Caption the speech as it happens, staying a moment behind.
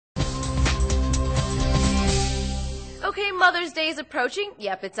Mother's Day is approaching.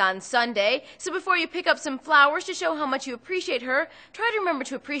 Yep, it's on Sunday. So before you pick up some flowers to show how much you appreciate her, try to remember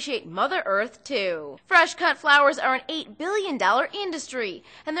to appreciate Mother Earth, too. Fresh cut flowers are an $8 billion industry,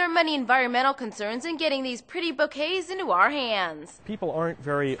 and there are many environmental concerns in getting these pretty bouquets into our hands. People aren't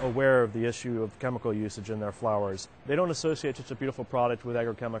very aware of the issue of chemical usage in their flowers. They don't associate such a beautiful product with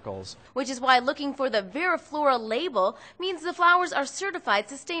agrochemicals. Which is why looking for the VeraFlora label means the flowers are certified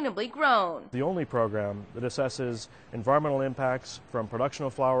sustainably grown. The only program that assesses environmental impacts from production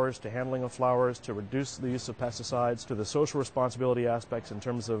of flowers to handling of flowers to reduce the use of pesticides to the social responsibility aspects in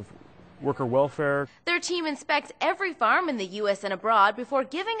terms of worker welfare. Their team inspects every farm in the U.S. and abroad before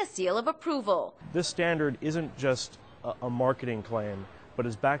giving a seal of approval. This standard isn't just a marketing claim, but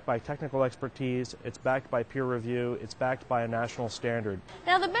is backed by technical expertise, it's backed by peer review, it's backed by a national standard.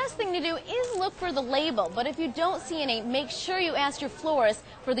 Now the best thing to do is look for the label, but if you don't see any, make sure you ask your florist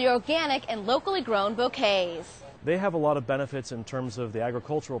for the organic and locally grown bouquets. They have a lot of benefits in terms of the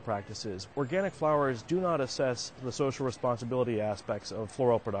agricultural practices. Organic flowers do not assess the social responsibility aspects of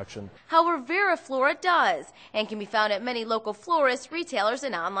floral production. However, VeraFlora does, and can be found at many local florists, retailers,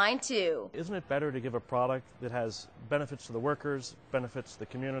 and online too. Isn't it better to give a product that has benefits to the workers, benefits to the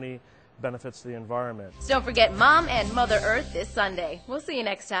community, benefits to the environment? So don't forget Mom and Mother Earth this Sunday. We'll see you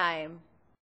next time.